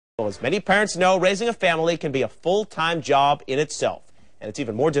Well, as many parents know, raising a family can be a full-time job in itself. And it's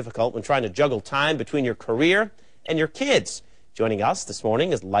even more difficult when trying to juggle time between your career and your kids. Joining us this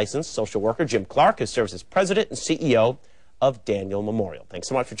morning is licensed social worker Jim Clark, who serves as president and CEO of Daniel Memorial. Thanks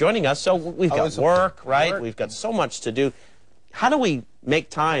so much for joining us. So we've got work, right? We've got so much to do. How do we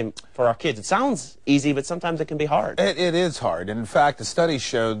make time for our kids? It sounds easy, but sometimes it can be hard. It is hard. In fact, a study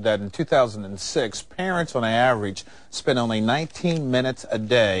showed that in 2006, parents on average spent only 19 minutes a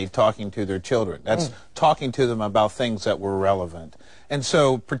day talking to their children. That's talking to them about things that were relevant. And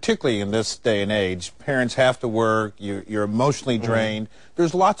so, particularly in this day and age, parents have to work, you're emotionally drained.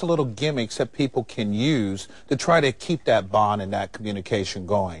 There's lots of little gimmicks that people can use to try to keep that bond and that communication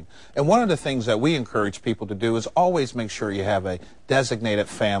going. And one of the things that we encourage people to do is always make sure you have a designated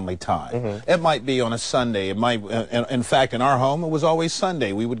family time. It might be on a Sunday. It might, in fact, in our home, it was always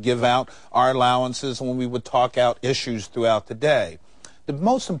Sunday. We would give out our allowances and we would talk out issues throughout the day. The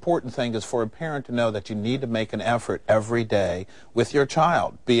most important thing is for a parent to know that you need to make an effort every day with your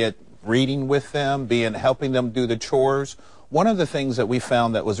child, be it reading with them, be it helping them do the chores. One of the things that we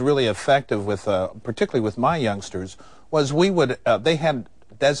found that was really effective with, particularly with my youngsters, was they had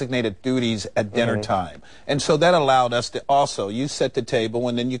designated duties at dinner time. And so that allowed us to also, you set the table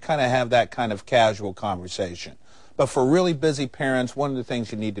and then you kind of have that kind of casual conversation. But for really busy parents, one of the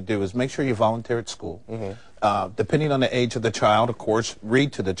things you need to do is make sure you volunteer at school. Depending on the age of the child, of course,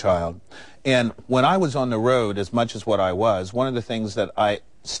 read to the child. And when I was on the road, as much as what I was, one of the things that I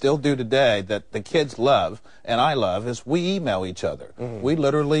still do today that the kids love and I love is we email each other. We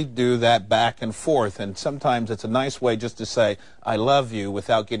literally do that back and forth, and sometimes it's a nice way just to say I love you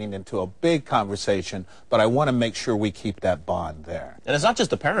without getting into a big conversation, but I want to make sure we keep that bond there. And it's not just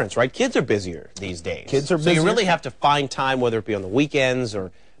the parents, right? Kids are busier these days. Kids are busier. So you really have to find time, whether it be on the weekends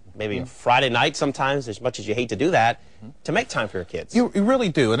or maybe a Friday night sometimes, as much as you hate to do that, to make time for your kids. You really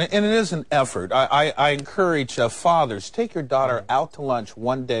do, and it is an effort. I encourage fathers, take your daughter out to lunch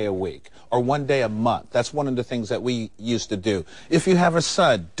one day a week or one day a month. That's one of the things that we used to do. If you have a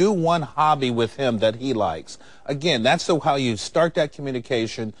son, do one hobby with him that he likes. Again, that's how you start that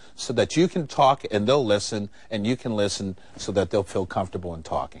communication so that you can talk and they'll listen, and you can listen so that they'll feel comfortable in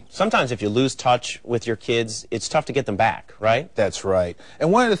talking. Sometimes if you lose touch with your kids, it's tough to get them back, right? That's right.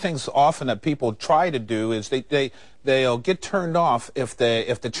 And one of the things often that people try to do is they'll get turned off if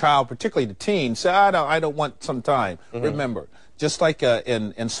the child, particularly the teen, say, I don't want some time. Remember, just like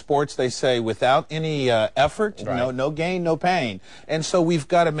in sports, they say without any effort, no gain, no pain. And so we've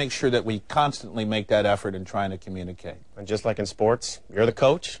got to make sure that we constantly make that effort in trying to communicate. And just like in sports, you're the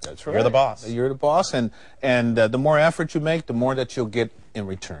coach. That's right. You're the boss. You're the boss, and the more effort you make, the more that you'll get in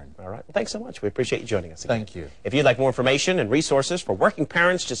return. All right. Well, thanks so much. We appreciate you joining us again. Thank you. If you'd like more information and resources for working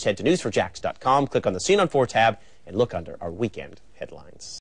parents, just head to news4jax.com, click on the Scene on 4 tab, and look under our weekend headlines.